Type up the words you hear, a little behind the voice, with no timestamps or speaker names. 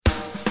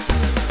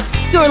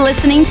You're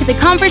listening to the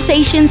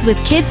Conversations with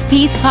Kids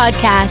Peace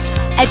podcast.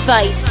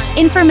 Advice,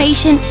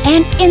 information,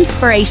 and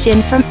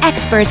inspiration from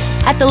experts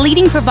at the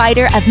leading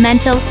provider of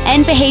mental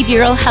and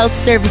behavioral health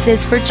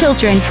services for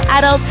children,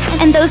 adults,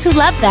 and those who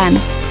love them.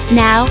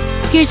 Now,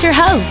 here's your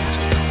host.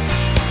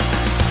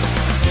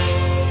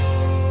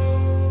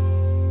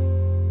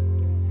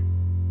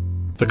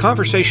 The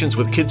Conversations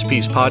with Kids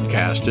Peace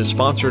podcast is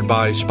sponsored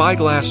by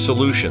Spyglass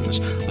Solutions,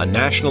 a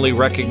nationally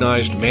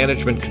recognized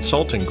management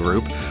consulting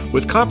group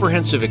with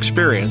comprehensive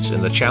experience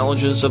in the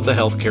challenges of the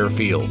healthcare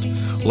field.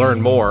 Learn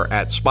more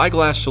at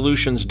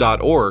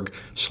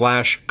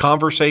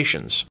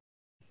spyglasssolutions.org/conversations.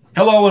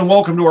 Hello and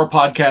welcome to our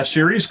podcast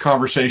series,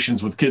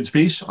 Conversations with Kids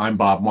Peace. I'm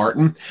Bob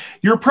Martin.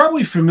 You're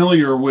probably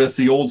familiar with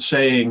the old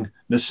saying,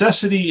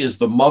 necessity is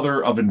the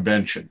mother of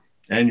invention.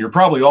 And you're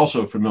probably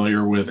also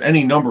familiar with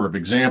any number of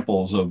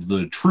examples of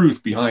the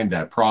truth behind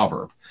that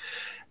proverb.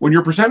 When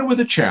you're presented with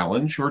a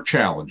challenge or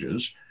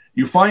challenges,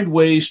 you find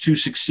ways to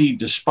succeed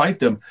despite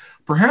them,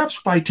 perhaps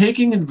by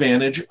taking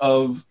advantage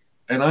of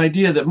an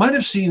idea that might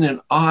have seen an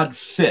odd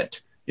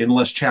fit in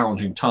less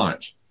challenging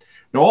times.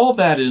 Now, all of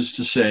that is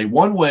to say,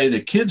 one way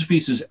that Kids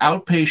Peace's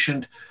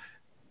outpatient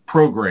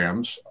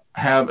programs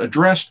have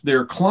addressed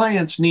their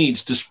clients'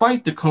 needs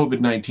despite the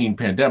COVID-19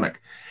 pandemic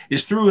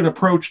is through an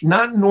approach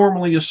not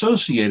normally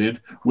associated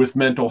with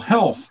mental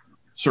health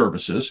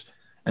services,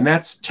 and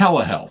that's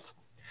telehealth.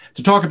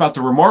 To talk about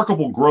the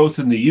remarkable growth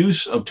in the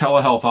use of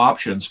telehealth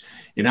options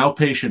in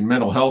outpatient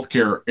mental health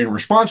care in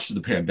response to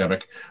the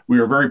pandemic, we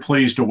are very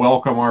pleased to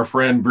welcome our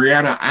friend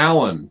Brianna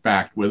Allen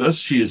back with us.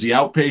 She is the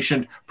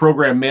outpatient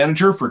program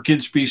manager for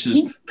Kids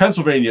Peace's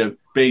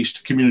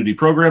Pennsylvania-based community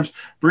programs.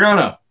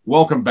 Brianna,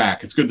 welcome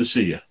back. It's good to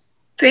see you.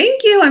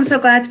 Thank you. I'm so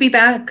glad to be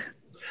back.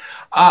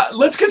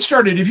 Let's get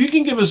started. If you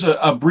can give us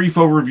a brief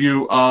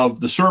overview of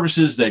the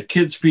services that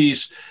Kids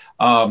Peace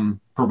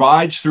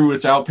provides through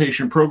its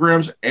outpatient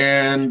programs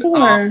and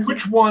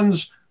which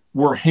ones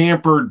were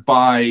hampered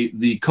by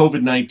the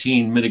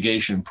COVID-19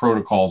 mitigation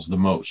protocols the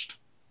most.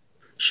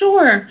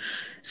 Sure.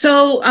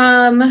 So,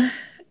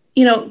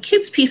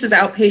 Kids Peace's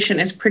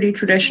outpatient is pretty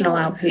traditional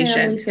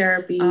outpatient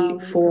therapy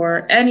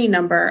for any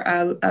number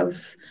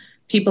of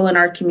people in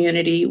our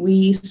community.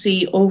 We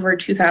see over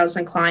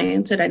 2,000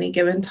 clients at any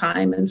given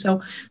time. And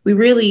so we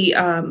really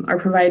are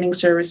providing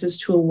services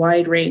to a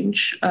wide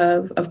range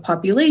of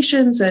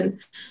populations and,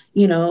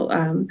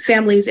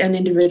 families and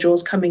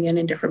individuals coming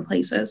in different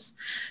places.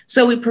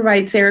 So we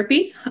provide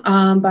therapy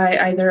by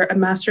either a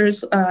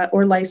master's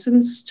or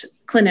licensed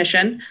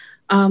clinician.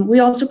 We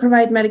also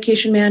provide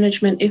medication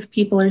management if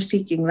people are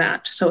seeking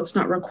that. So it's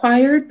not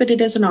required, but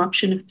it is an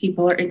option if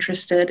people are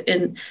interested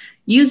in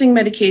using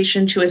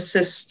medication to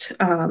assist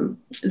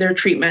their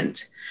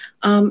treatment.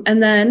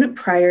 And then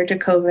prior to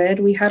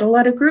COVID, we had a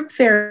lot of group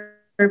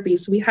therapy.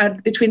 So we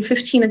had between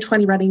 15 and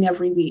 20 running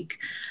every week.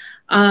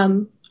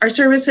 Our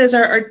services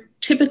are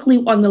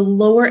typically on the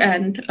lower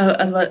end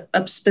of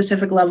a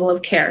specific level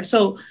of care.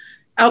 So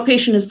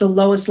outpatient is the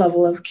lowest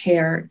level of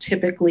care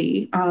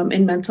typically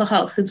in mental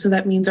health. And so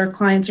that means our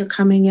clients are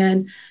coming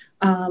in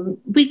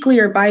weekly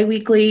or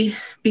biweekly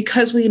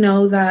because we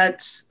know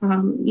that,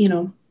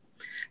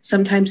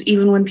 sometimes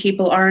even when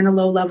people are in a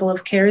low level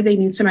of care, they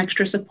need some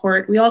extra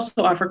support. We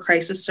also offer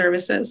crisis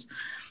services.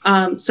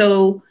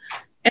 So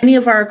any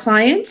of our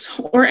clients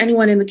or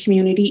anyone in the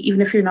community, even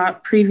if you're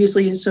not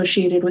previously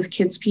associated with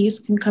Kids Peace,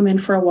 can come in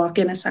for a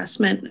walk-in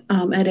assessment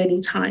at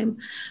any time.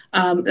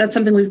 That's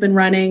something we've been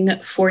running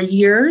for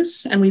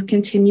years, and we've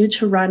continued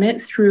to run it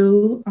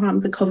through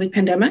the COVID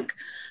pandemic.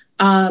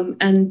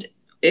 And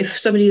if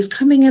somebody is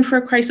coming in for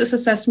a crisis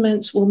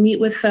assessment, we'll meet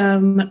with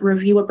them,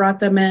 review what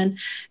brought them in,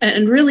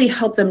 and really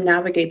help them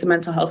navigate the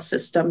mental health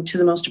system to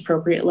the most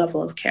appropriate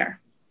level of care.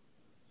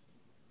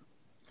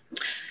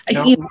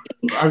 Now,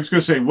 I was going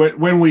to say,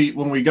 when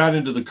we got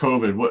into the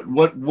COVID,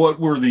 what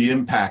were the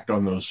impact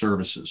on those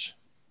services?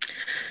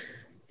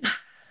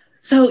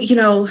 So,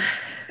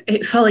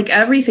 it felt like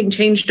everything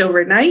changed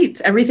overnight.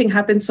 Everything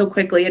happened so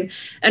quickly.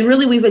 And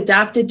really, we've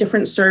adapted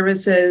different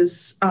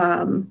services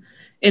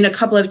in a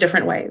couple of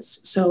different ways.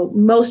 So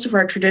most of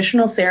our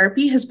traditional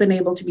therapy has been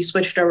able to be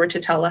switched over to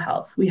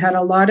telehealth. We had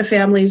a lot of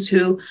families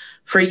who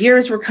for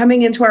years were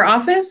coming into our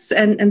office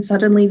and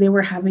suddenly they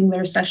were having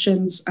their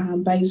sessions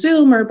by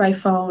Zoom or by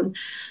phone,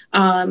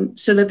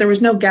 so that there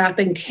was no gap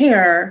in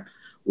care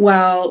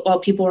while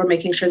people were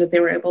making sure that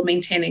they were able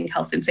maintaining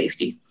health and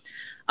safety.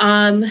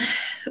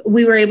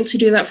 We were able to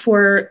do that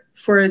for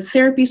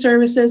therapy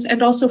services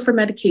and also for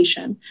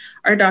medication.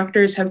 Our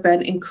doctors have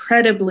been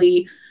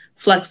incredibly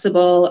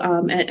flexible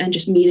and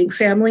just meeting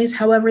families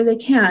however they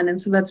can.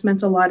 And so that's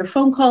meant a lot of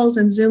phone calls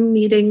and Zoom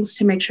meetings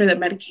to make sure that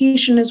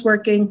medication is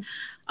working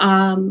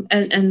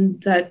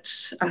and that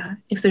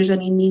if there's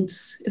any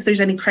needs, if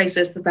there's any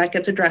crisis, that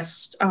gets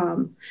addressed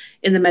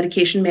in the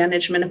medication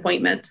management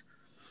appointment.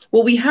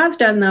 What we have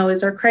done, though,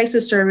 is our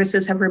crisis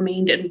services have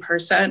remained in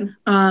person.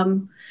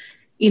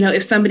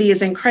 If somebody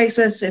is in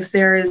crisis, if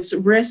there is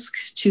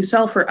risk to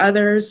self or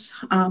others,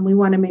 we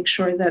want to make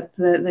sure that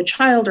the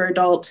child or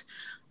adult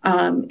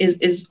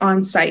is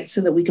on site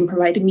so that we can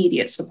provide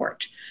immediate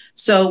support.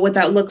 So what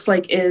that looks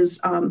like is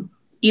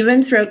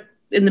even throughout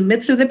in the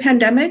midst of the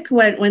pandemic,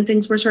 when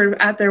things were sort of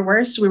at their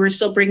worst, we were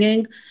still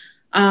bringing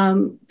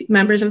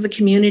members of the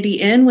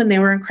community in when they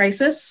were in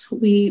crisis.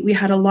 We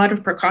had a lot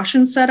of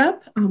precautions set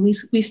up. We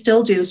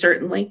still do,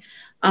 certainly,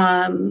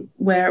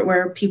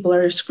 where people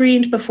are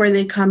screened before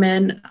they come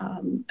in,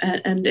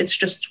 and it's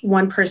just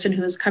one person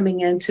who is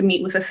coming in to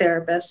meet with a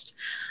therapist.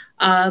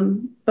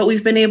 But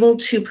we've been able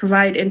to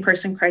provide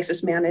in-person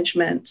crisis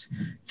management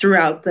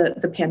throughout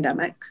the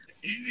pandemic.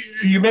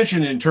 You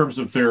mentioned in terms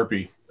of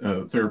therapy,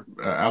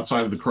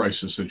 outside of the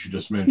crisis that you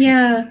just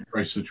mentioned,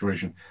 crisis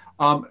situation.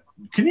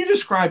 Can you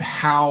describe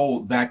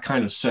how that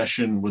kind of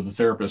session with the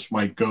therapist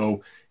might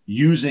go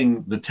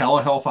using the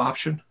telehealth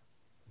option?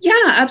 Yeah,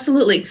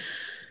 absolutely.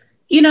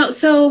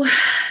 So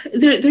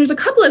there's a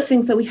couple of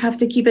things that we have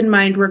to keep in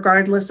mind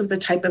regardless of the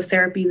type of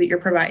therapy that you're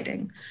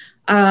providing.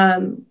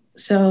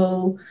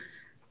 So,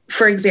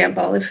 for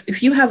example,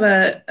 if you have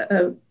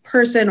a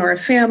person or a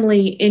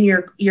family in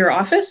your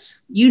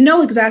office, you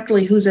know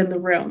exactly who's in the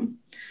room.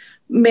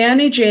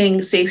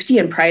 Managing safety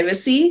and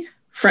privacy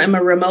from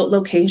a remote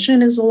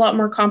location is a lot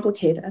more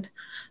complicated.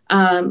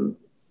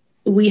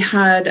 We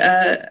had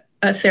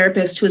a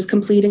therapist who was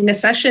completing a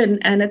session,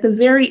 and at the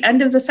very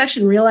end of the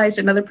session realized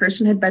another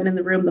person had been in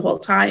the room the whole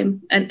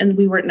time, and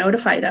we weren't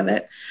notified of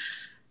it.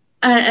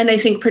 And I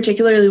think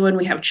particularly when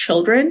we have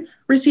children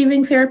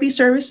receiving therapy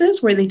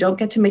services where they don't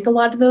get to make a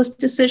lot of those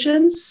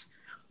decisions,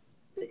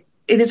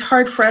 it is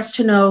hard for us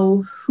to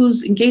know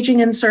who's engaging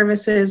in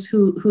services,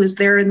 who is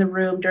there in the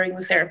room during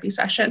the therapy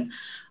session.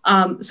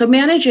 So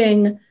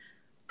managing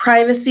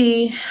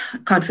privacy,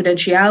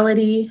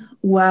 confidentiality,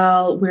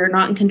 while we're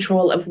not in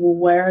control of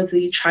where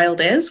the child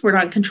is, we're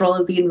not in control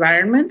of the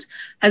environment,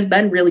 has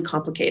been really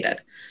complicated.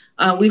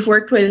 We've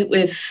worked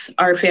with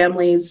our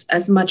families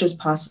as much as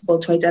possible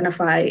to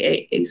identify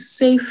a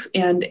safe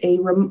and a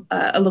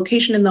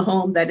location in the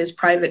home that is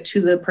private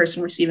to the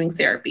person receiving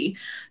therapy.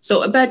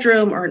 So a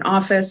bedroom or an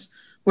office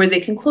where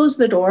they can close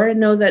the door and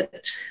know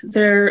that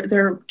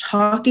they're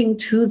talking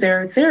to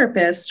their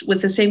therapist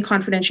with the same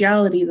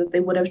confidentiality that they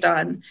would have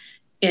done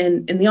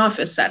in the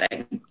office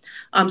setting.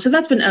 So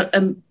that's been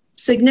a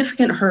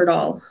significant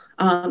hurdle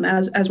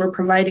as we're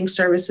providing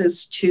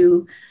services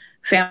to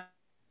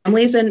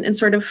families in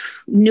sort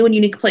of new and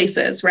unique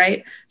places,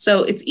 right?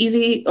 So it's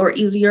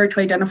easier to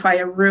identify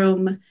a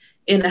room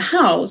in a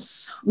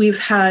house. We've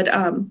had,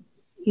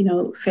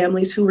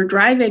 families who were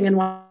driving and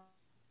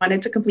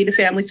wanted to complete a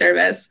family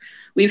service.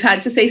 We've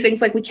had to say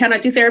things like, we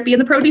cannot do therapy in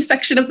the produce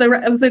section of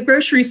the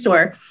grocery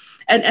store.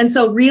 And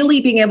so really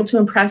being able to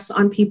impress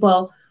on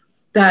people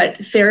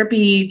that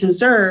therapy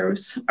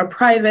deserves a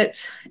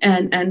private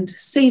and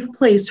safe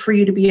place for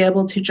you to be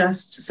able to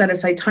just set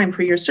aside time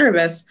for your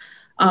service.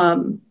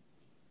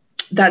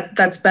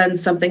 That's been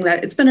something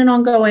that it's been an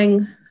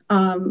ongoing,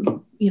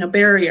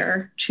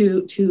 barrier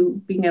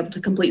to being able to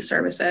complete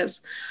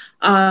services.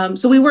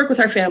 So we work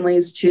with our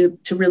families to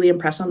really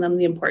impress on them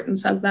the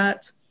importance of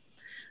that.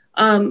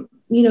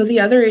 The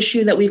other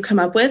issue that we've come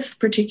up with,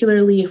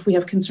 particularly if we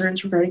have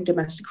concerns regarding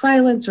domestic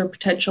violence or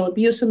potential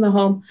abuse in the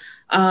home,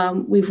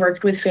 we've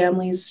worked with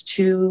families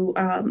to,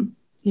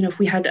 if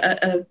we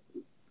had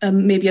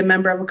maybe a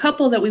member of a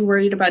couple that we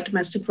worried about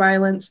domestic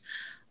violence,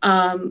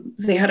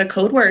 they had a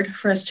code word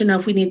for us to know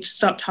if we need to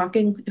stop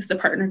talking if the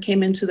partner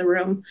came into the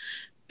room,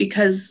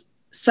 because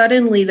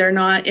suddenly they're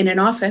not in an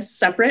office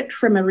separate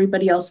from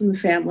everybody else in the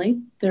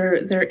family. They're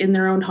in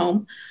their own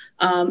home,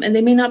 and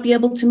they may not be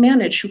able to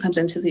manage who comes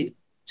into the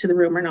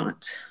room or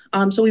not.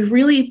 So we've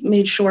really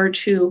made sure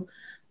to,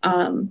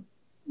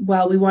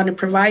 while we want to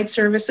provide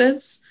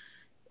services,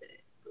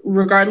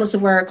 regardless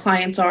of where our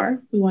clients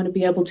are, we want to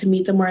be able to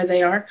meet them where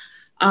they are.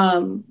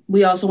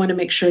 We also want to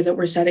make sure that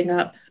we're setting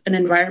up an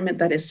environment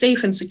that is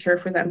safe and secure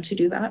for them to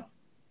do that.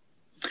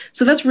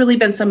 So that's really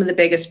been some of the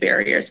biggest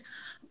barriers.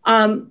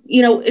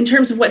 In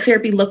terms of what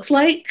therapy looks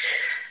like,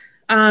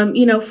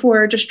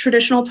 for just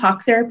traditional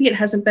talk therapy, it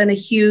hasn't been a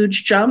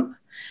huge jump.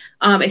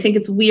 I think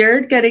it's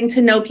weird getting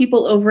to know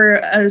people over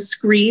a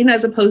screen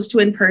as opposed to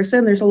in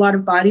person. There's a lot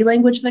of body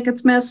language that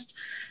gets missed.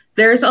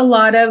 There's a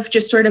lot of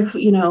just sort of,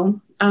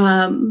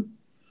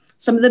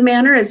 some of the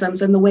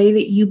mannerisms and the way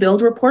that you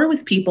build rapport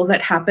with people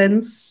that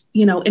happens,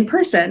 in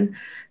person.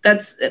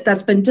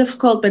 That's been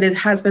difficult, but it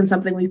has been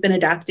something we've been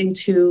adapting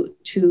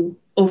to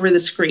over the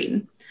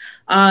screen.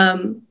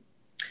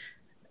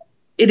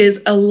 It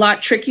is a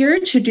lot trickier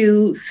to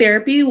do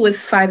therapy with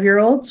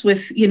 5-year-olds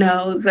with,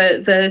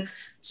 the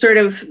sort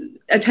of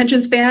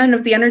attention span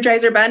of the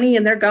Energizer Bunny,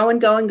 and they're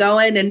going,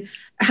 and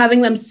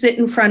having them sit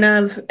in front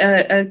of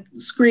a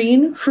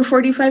screen for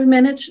 45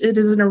 minutes, it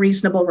isn't a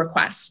reasonable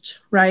request,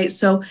 right?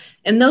 So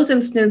in those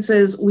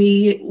instances,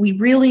 we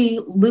really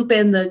loop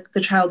in the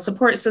child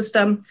support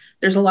system.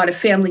 There's a lot of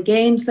family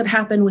games that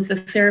happen with the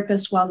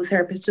therapist while the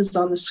therapist is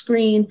on the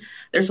screen.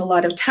 There's a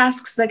lot of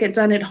tasks that get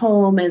done at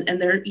home,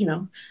 and they're,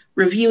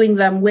 reviewing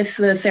them with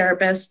the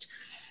therapist.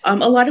 A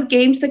lot of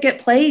games that get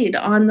played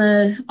on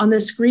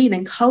the screen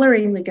and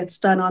coloring that gets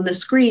done on the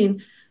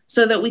screen,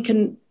 so that we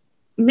can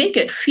make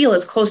it feel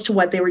as close to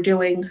what they were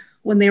doing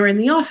when they were in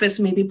the office,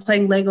 maybe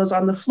playing Legos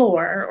on the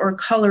floor or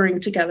coloring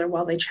together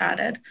while they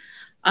chatted.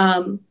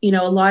 A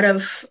lot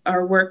of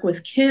our work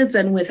with kids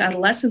and with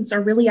adolescents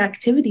are really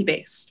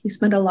activity-based. We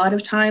spend a lot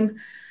of time.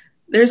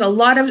 There's a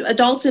lot of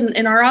adults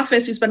in our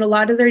office who spend a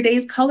lot of their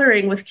days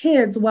coloring with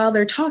kids while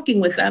they're talking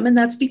with them. And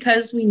that's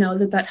because we know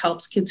that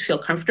helps kids feel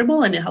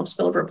comfortable and it helps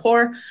build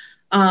rapport.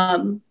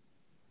 And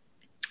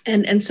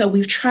so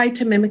we've tried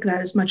to mimic that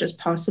as much as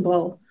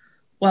possible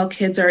while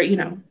kids are,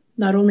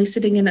 not only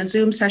sitting in a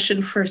Zoom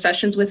session for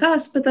sessions with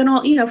us, but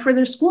then for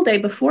their school day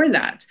before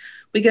that.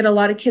 We get a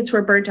lot of kids who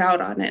are burnt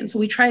out on it. And so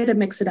we try to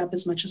mix it up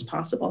as much as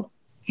possible.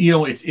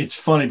 It's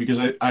funny because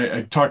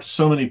I talked to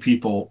so many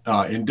people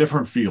in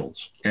different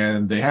fields,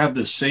 and they have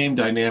this same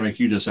dynamic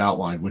you just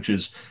outlined, which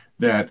is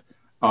that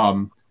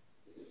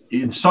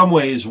in some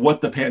ways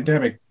what the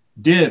pandemic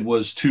did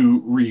was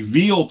to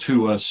reveal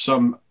to us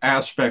some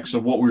aspects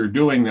of what we were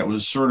doing that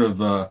was sort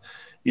of,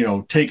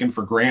 taken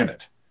for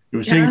granted. It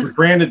was taken for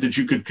granted that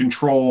you could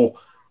control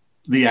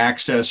the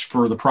access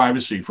for the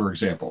privacy, for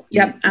example.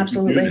 Yep,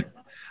 absolutely.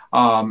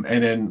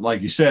 And then,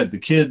 like you said, the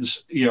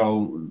kids,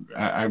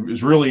 I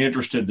was really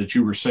interested that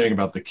you were saying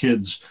about the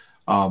kids,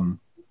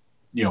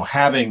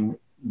 having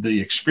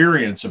the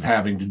experience of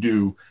having to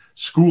do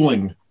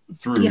schooling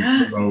through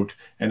remote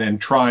and then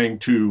trying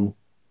to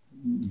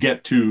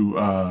get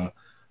to,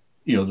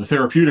 the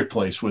therapeutic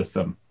place with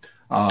them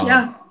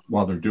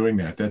while they're doing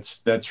that.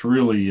 That's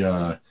really,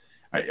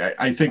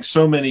 I think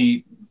so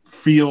many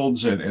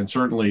fields, and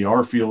certainly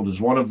our field is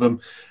one of them,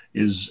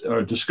 is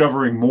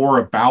discovering more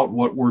about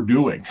what we're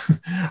doing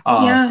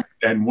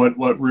and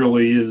what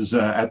really is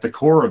at the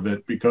core of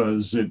it,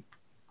 because it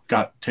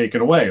got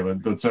taken away.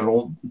 That's that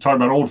old, talking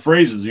about old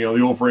phrases, the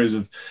old phrase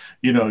of,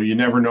 you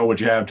never know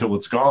what you have till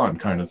it's gone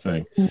kind of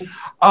thing.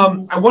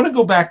 Mm-hmm. I want to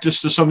go back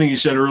just to something you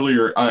said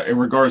earlier in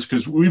regards,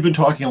 because we've been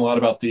talking a lot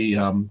about the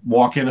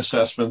walk-in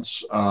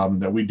assessments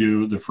that we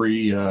do, the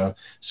free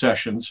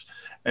sessions.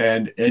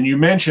 And you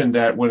mentioned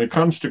that when it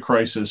comes to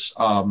crisis,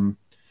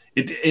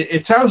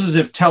 it sounds as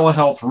if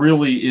telehealth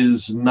really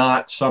is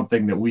not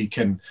something that we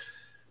can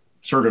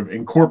sort of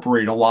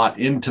incorporate a lot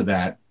into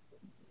that.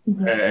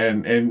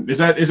 Mm-hmm. And is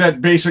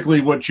that basically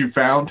what you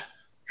found?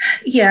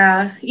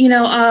 Yeah.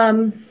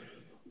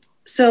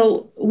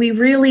 So we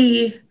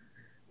really,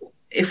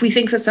 if we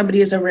think that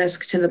somebody is a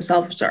risk to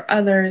themselves or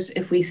others,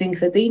 if we think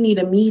that they need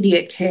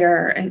immediate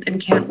care and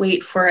can't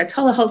wait for a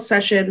telehealth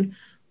session,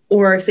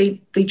 or if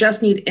they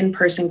just need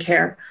in-person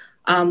care,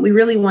 we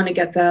really want to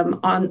get them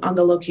on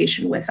the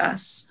location with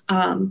us.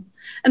 And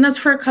that's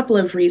for a couple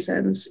of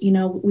reasons.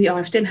 We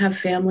often have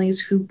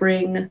families who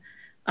bring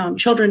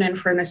children in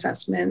for an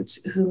assessment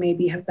who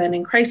maybe have been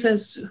in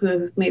crisis, who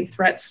have made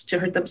threats to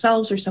hurt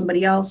themselves or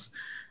somebody else.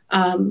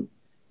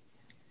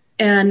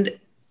 And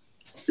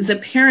the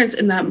parents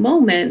in that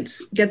moment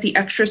get the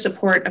extra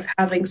support of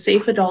having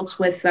safe adults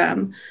with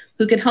them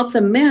who can help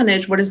them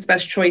manage what is the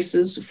best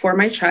choices for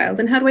my child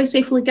and how do I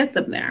safely get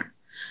them there.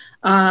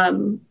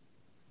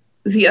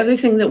 The other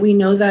thing that we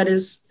know that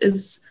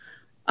is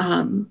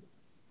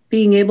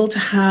being able to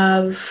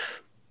have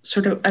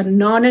sort of a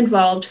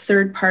non-involved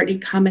third party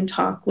come and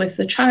talk with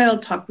the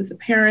child, talk with the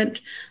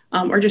parent,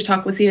 or just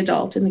talk with the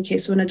adult in the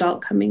case of an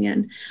adult coming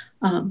in,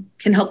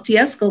 can help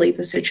de-escalate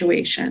the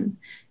situation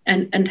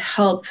and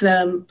help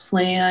them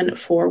plan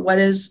for what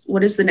is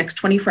the next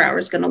 24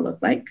 hours going to look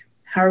like?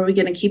 How are we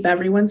going to keep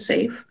everyone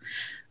safe?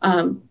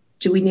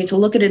 Do we need to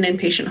look at an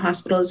inpatient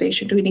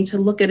hospitalization? Do we need to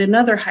look at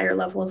another higher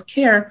level of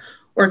care?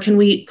 Or can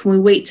we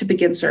wait to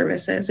begin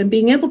services? And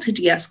being able to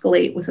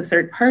de-escalate with a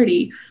third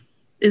party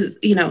is,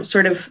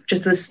 sort of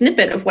just the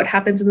snippet of what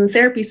happens in the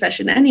therapy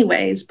session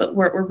anyways, but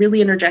we're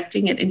really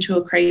interjecting it into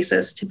a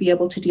crisis to be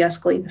able to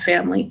de-escalate the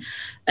family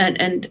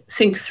and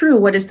think through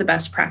what is the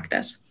best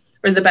practice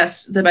or the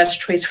best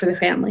choice for the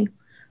family.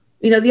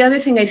 The other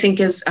thing I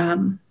think is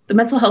the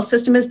mental health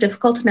system is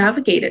difficult to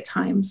navigate at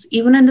times,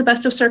 even in the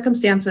best of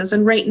circumstances.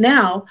 And right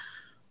now,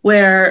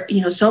 where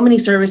so many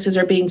services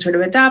are being sort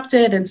of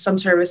adapted and some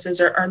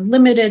services are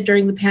limited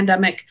during the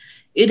pandemic,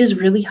 it is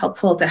really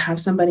helpful to have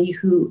somebody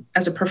who,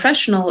 as a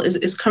professional,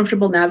 is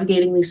comfortable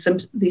navigating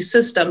these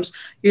systems.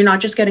 You're not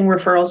just getting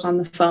referrals on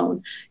the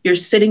phone. You're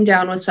sitting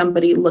down with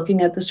somebody,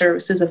 looking at the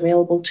services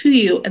available to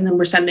you, and then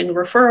we're sending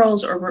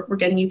referrals or we're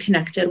getting you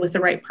connected with the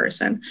right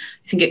person.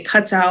 I think it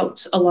cuts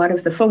out a lot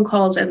of the phone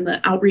calls and the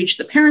outreach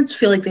that parents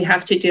feel like they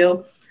have to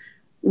do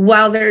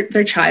while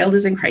their child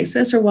is in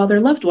crisis or while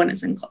their loved one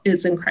is in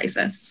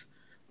crisis.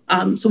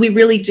 So we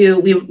really do.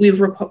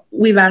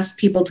 We've asked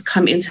people to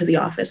come into the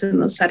office in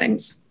those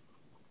settings.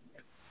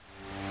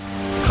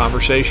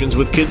 Conversations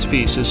with Kids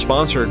Peace is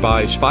sponsored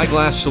by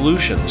Spyglass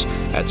Solutions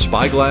at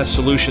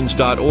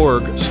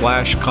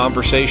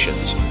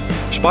spyglasssolutions.org/conversations.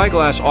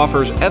 Spyglass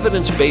offers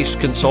evidence-based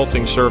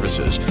consulting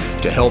services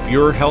to help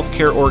your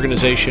healthcare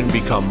organization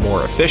become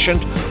more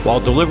efficient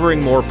while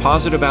delivering more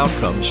positive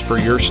outcomes for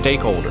your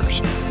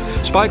stakeholders.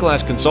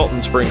 Spyglass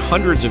consultants bring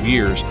hundreds of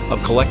years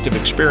of collective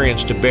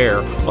experience to bear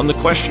on the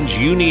questions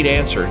you need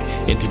answered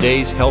in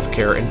today's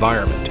healthcare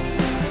environment.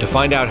 To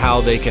find out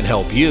how they can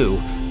help you,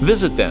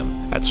 visit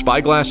them at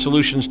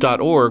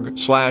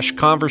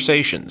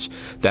spyglasssolutions.org/conversations.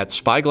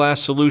 That's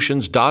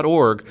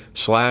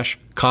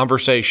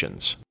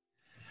spyglasssolutions.org/conversations.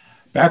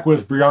 Back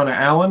with Brianna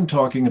Allen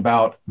talking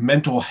about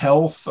mental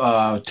health,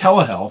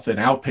 telehealth, and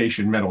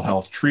outpatient mental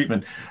health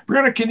treatment.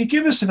 Brianna, can you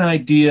give us an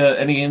idea,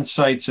 any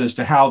insights as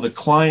to how the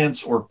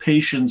clients or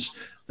patients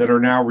that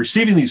are now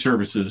receiving these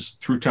services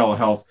through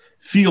telehealth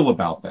feel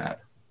about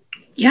that?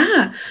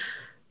 Yeah,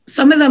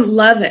 some of them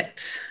love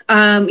it.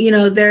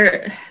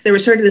 There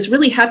was sort of this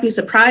really happy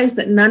surprise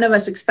that none of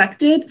us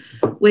expected,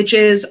 which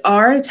is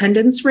our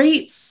attendance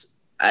rates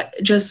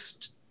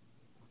just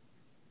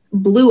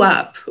blew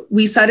up.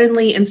 We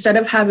suddenly, instead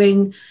of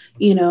having,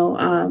 maybe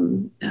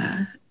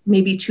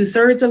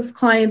 2/3 of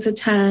clients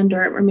attend,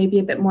 or maybe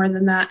a bit more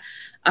than that,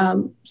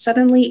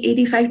 suddenly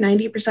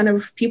 85-90%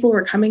 of people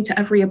were coming to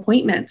every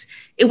appointment.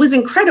 It was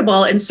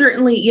incredible. And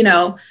certainly,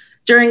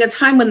 during a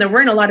time when there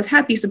weren't a lot of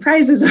happy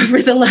surprises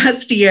over the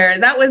last year,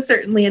 that was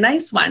certainly a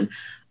nice one.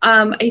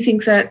 I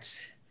think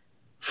that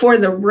for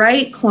the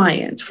right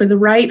client, for the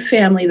right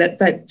family that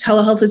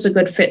telehealth is a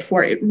good fit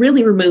for, it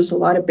really removes a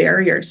lot of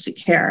barriers to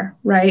care,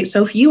 right?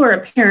 So if you are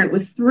a parent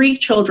with 3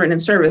 children in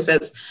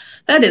services,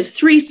 that is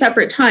 3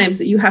 separate times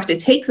that you have to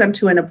take them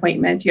to an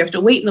appointment. You have to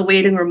wait in the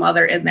waiting room while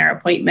they're in their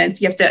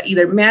appointment. You have to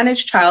either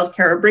manage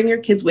childcare or bring your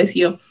kids with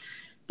you.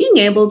 Being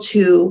able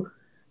to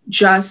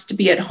just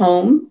be at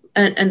home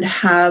and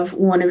have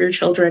one of your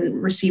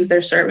children receive their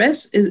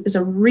service is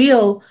a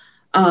real,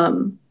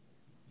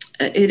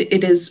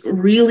 it is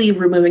really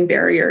removing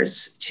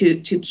barriers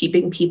to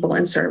keeping people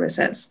in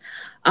services.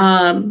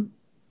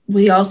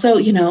 We also,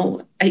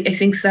 I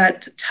think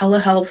that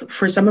telehealth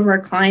for some of our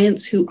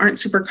clients who aren't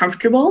super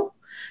comfortable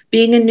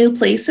being in new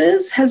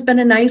places has been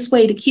a nice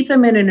way to keep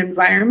them in an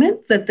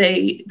environment that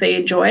they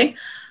enjoy,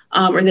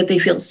 or that they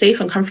feel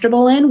safe and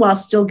comfortable in while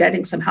still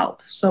getting some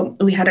help. So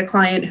we had a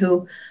client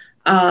who,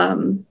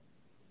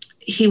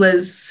 he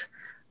was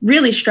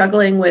really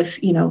struggling with,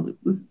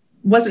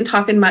 wasn't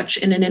talking much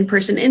in an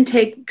in-person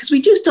intake, because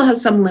we do still have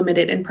some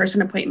limited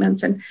in-person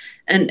appointments, and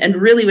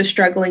really was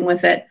struggling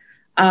with it.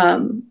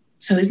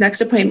 So his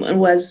next appointment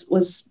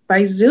was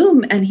by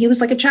Zoom, and he was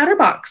like a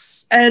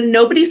chatterbox, and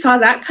nobody saw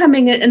that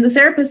coming. And the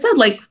therapist said,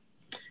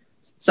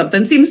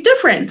 something seems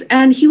different.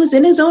 And he was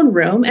in his own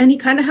room, and he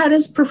kind of had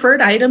his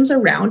preferred items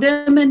around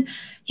him, and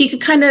he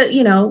could kind of,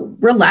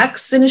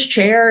 relax in his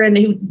chair, and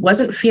he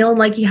wasn't feeling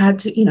like he had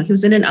to, he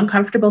was in an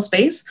uncomfortable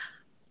space.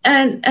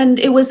 And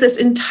it was this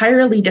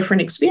entirely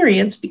different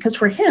experience, because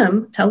for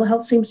him,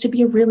 telehealth seems to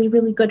be a really,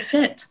 really good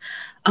fit.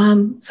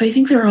 So I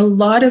think there are a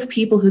lot of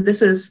people who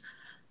this is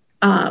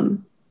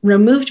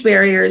removed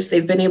barriers.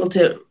 They've been able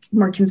to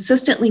more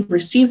consistently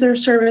receive their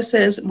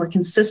services, more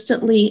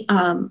consistently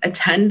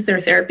attend their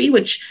therapy,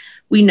 which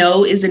we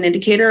know is an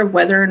indicator of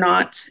whether or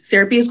not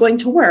therapy is going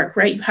to work,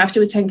 right? You have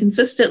to attend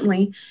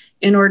consistently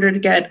in order to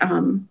get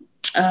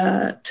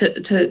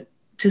to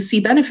see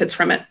benefits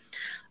from it.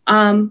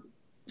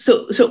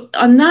 So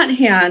on that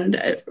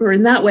hand, or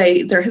in that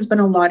way, there has been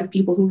a lot of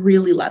people who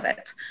really love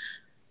it.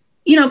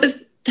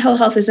 But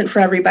telehealth isn't for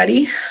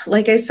everybody.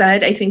 Like I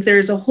said, I think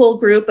there's a whole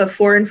group of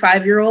 4 and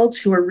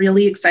 5-year-olds who are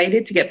really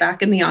excited to get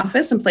back in the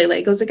office and play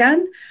Legos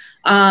again.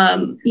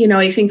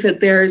 I think that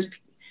there's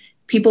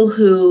people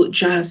who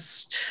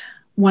just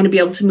want to be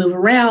able to move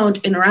around,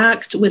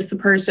 interact with the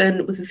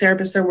person, with the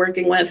therapist they're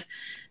working with.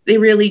 They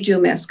really do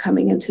miss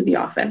coming into the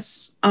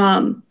office.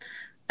 And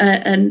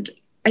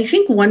I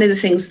think one of the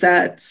things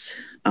that's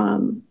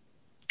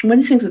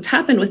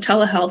happened with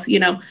telehealth,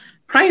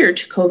 prior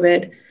to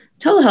COVID,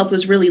 telehealth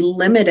was really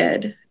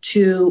limited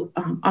to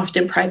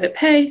often private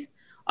pay,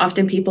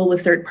 often people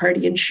with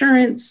third-party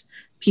insurance,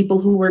 people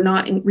who were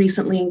not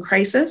recently in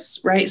crisis,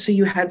 right? So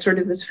you had sort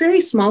of this very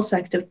small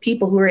sect of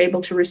people who were able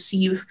to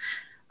receive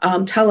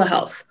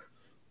telehealth.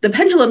 The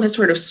pendulum has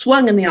sort of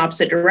swung in the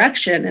opposite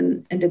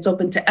direction, and it's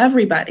open to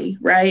everybody,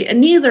 right?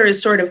 And neither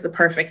is sort of the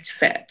perfect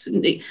fit.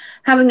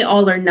 Having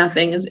all or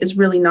nothing is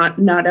really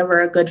not ever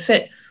a good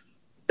fit.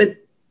 But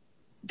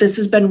this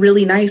has been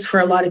really nice for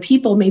a lot of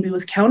people, maybe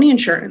with county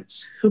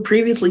insurance, who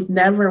previously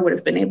never would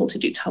have been able to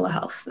do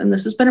telehealth. And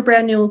this has been a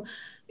brand new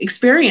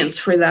experience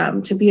for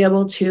them to be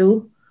able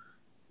to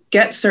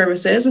get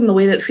services in the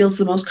way that feels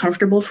the most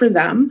comfortable for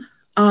them.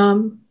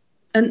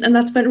 And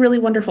that's been really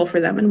wonderful for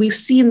them. And we've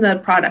seen the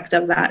product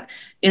of that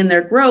in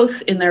their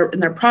growth, in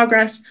their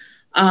progress,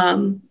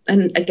 and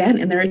again,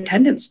 in their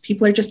attendance.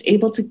 People are just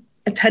able to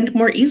attend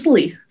more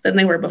easily than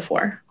they were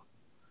before.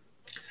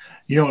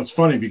 It's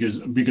funny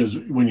because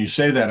when you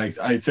say that,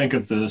 I think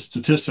of the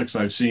statistics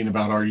I've seen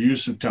about our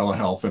use of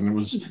telehealth. And it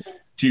was,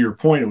 to your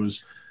point, it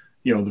was,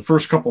 the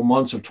first couple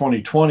months of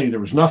 2020, there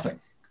was nothing.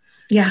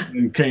 Yeah.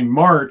 And came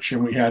March,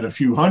 and we had a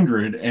few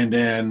hundred, and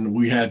then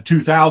we had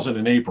 2,000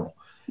 in April.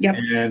 Yep.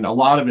 And a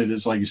lot of it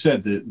is, like you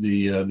said,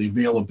 the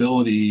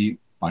availability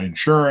by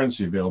insurance,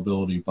 the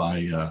availability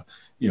by,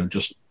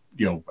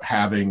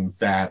 having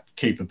that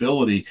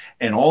capability,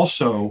 and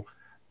also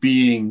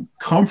being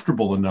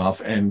comfortable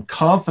enough and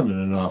confident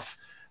enough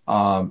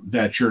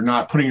that you're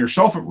not putting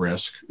yourself at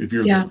risk if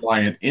you're the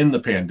client in the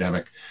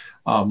pandemic,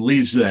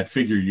 leads to that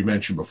figure you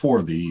mentioned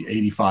before, the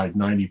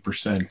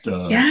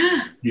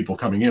 85-90% people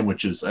coming in,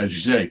 which is, as you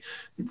say,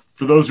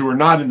 for those who are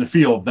not in the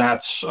field,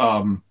 that's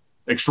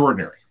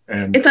extraordinary.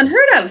 And it's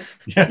unheard of.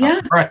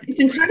 Yeah, right. It's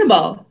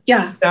incredible.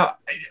 Yeah. Now,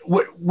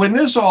 when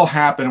this all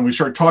happened and we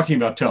started talking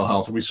about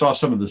telehealth and we saw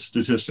some of the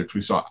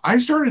statistics I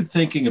started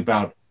thinking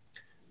about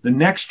the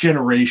next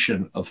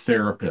generation of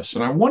therapists.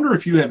 And I wonder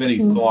if you have any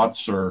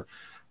thoughts or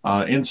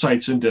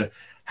insights into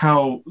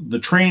how the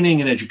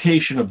training and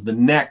education of the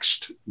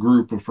next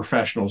group of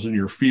professionals in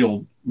your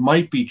field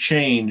might be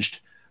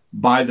changed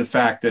by the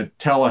fact that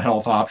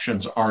telehealth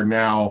options are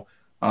now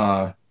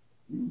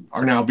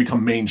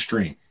become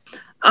mainstream.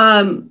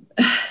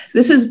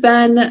 This has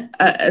been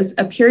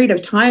a period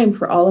of time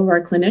for all of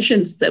our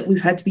clinicians that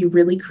we've had to be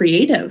really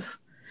creative.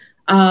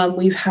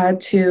 We've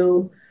had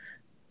to,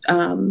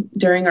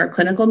 during our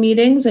clinical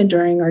meetings and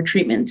during our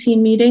treatment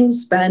team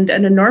meetings, spend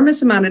an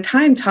enormous amount of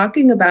time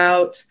talking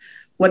about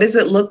what does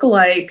it look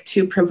like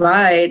to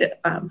provide,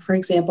 for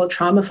example,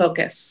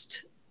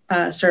 trauma-focused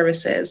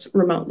services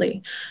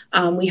remotely.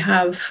 We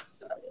have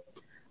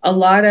a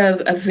lot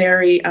of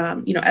very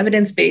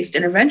evidence-based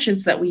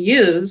interventions that we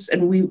use,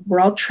 and we're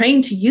all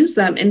trained to use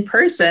them in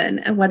person.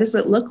 And what does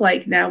it look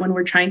like now when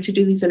we're trying to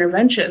do these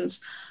interventions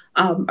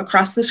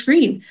across the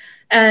screen?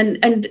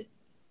 And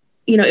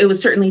it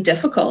was certainly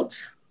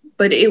difficult,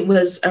 but it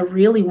was a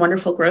really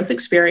wonderful growth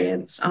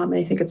experience.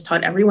 I think it's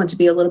taught everyone to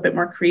be a little bit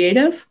more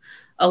creative,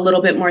 a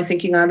little bit more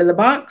thinking out of the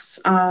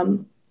box.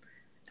 And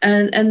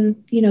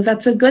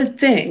that's a good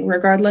thing,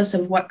 regardless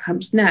of what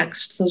comes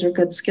next. Those are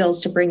good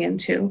skills to bring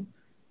into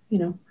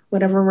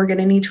whatever we're going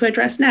to need to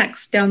address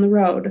next down the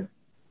road.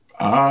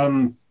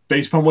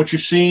 Based on what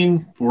you've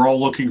seen, we're all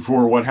looking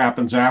for what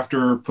happens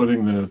after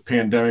putting the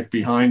pandemic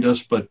behind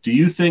us. But do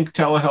you think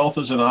telehealth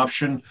is an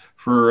option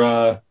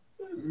for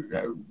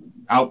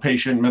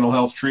outpatient mental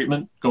health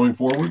treatment going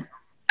forward?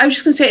 I was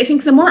just going to say, I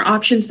think the more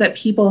options that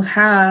people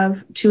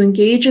have to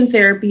engage in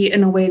therapy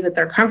in a way that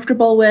they're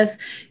comfortable with,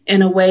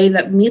 in a way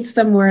that meets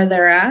them where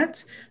they're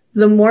at,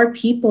 the more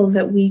people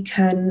that we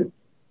can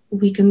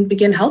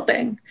begin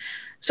helping.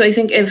 So I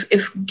think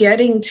if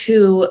getting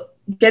to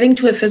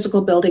a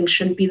physical building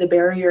shouldn't be the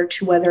barrier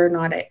to whether or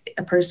not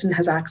a person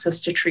has access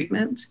to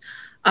treatment.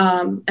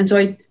 And so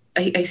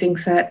I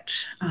think that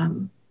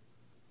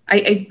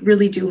I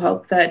really do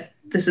hope that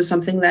this is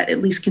something that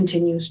at least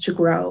continues to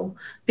grow,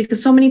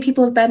 because so many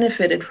people have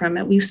benefited from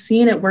it. We've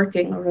seen it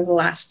working over the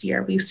last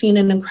year. We've seen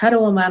an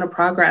incredible amount of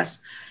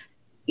progress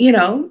in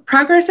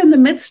the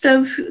midst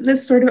of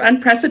this sort of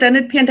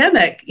unprecedented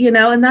pandemic,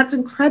 and that's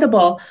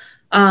incredible.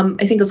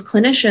 I think as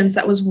clinicians,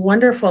 that was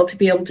wonderful to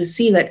be able to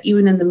see that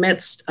even in the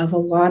midst of a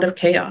lot of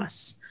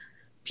chaos,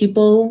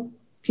 people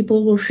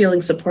were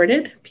feeling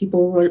supported,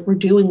 people were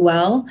doing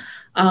well,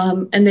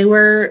 and they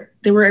were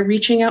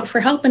reaching out for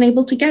help and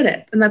able to get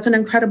it. And that's an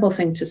incredible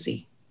thing to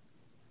see.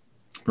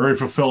 Very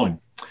fulfilling.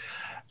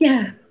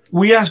 Yeah.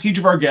 We ask each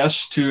of our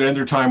guests to end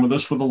their time with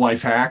us with a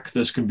life hack.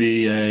 This can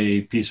be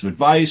a piece of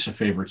advice, a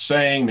favorite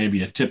saying,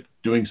 maybe a tip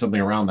doing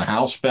something around the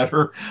house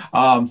better.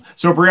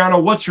 So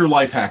Brianna, what's your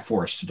life hack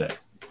for us today?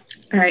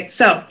 All right.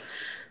 So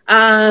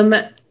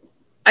I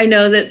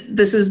know that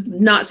this is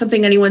not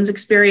something anyone's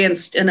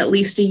experienced in at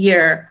least a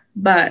year,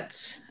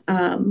 but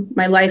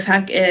my life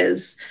hack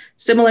is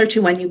similar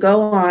to when you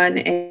go on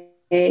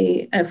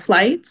a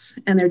flight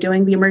and they're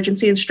doing the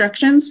emergency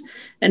instructions.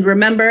 And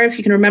remember, if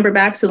you can remember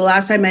back to the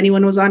last time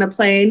anyone was on a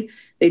plane,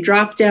 they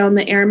drop down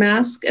the air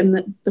mask.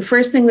 And the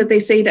first thing that they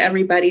say to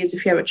everybody is,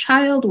 if you have a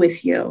child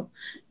with you,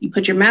 you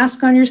put your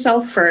mask on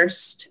yourself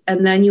first,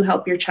 and then you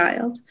help your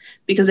child.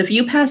 Because if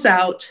you pass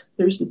out,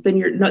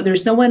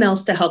 there's no one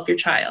else to help your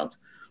child.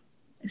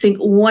 I think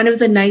one of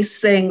the nice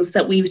things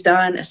that we've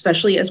done,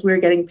 especially as we're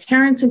getting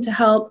parents into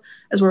help,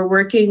 as we're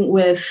working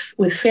with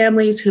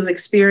families who've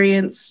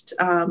experienced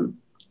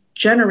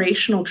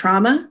generational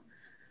trauma,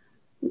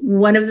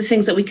 one of the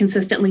things that we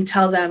consistently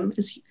tell them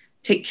is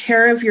take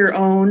care of your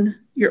own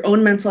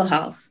mental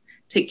health.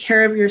 Take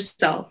care of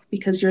yourself,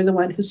 because you're the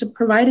one who's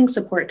providing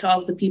support to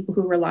all of the people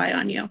who rely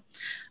on you.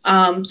 So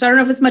I don't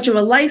know if it's much of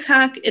a life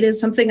hack. It is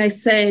something I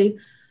say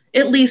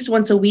at least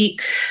once a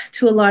week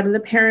to a lot of the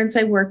parents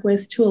I work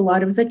with, to a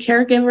lot of the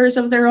caregivers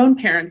of their own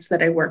parents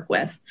that I work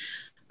with.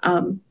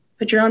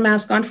 Put your own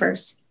mask on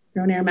first,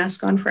 your own air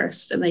mask on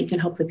first, and then you can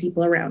help the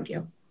people around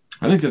you.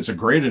 I think that's a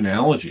great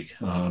analogy.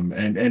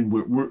 And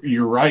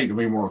you're right. I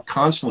mean, we're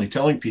constantly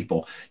telling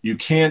people you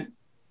can't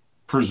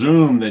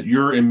presume that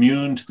you're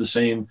immune to the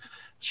same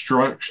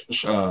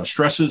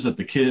stresses that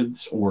the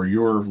kids or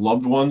your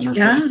loved ones are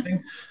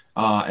facing.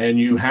 And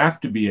you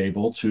have to be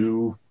able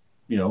to,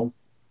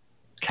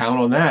 count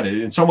on that.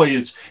 In some way,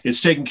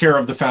 it's taking care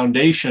of the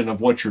foundation of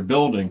what you're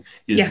building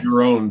is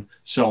your own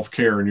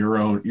self-care and your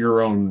own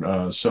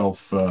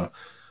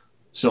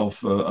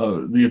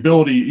the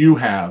ability you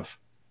have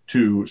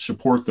to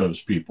support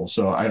those people.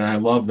 So I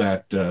love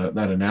that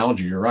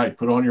analogy. You're right.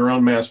 Put on your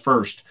own mask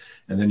first,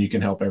 and then you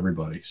can help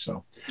everybody.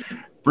 So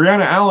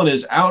Brianna Allen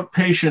is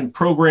Outpatient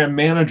Program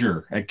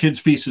Manager at Kids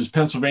Peace's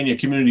Pennsylvania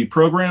Community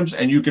Programs,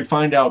 and you can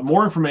find out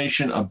more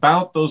information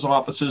about those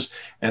offices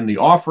and the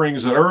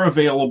offerings that are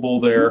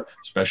available there,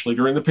 especially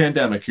during the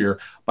pandemic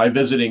here, by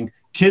visiting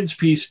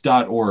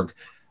kidspeace.org.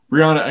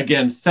 Brianna,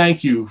 again,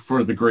 thank you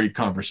for the great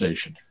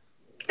conversation.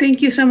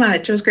 Thank you so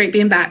much. It was great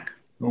being back.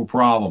 No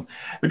problem.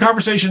 The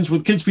Conversations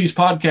with Kids Peace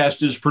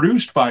podcast is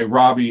produced by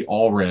Robbie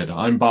Allred.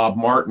 I'm Bob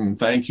Martin.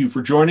 Thank you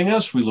for joining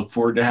us. We look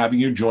forward to having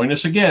you join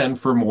us again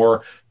for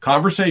more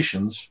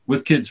Conversations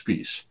with Kids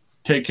Peace.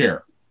 Take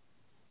care.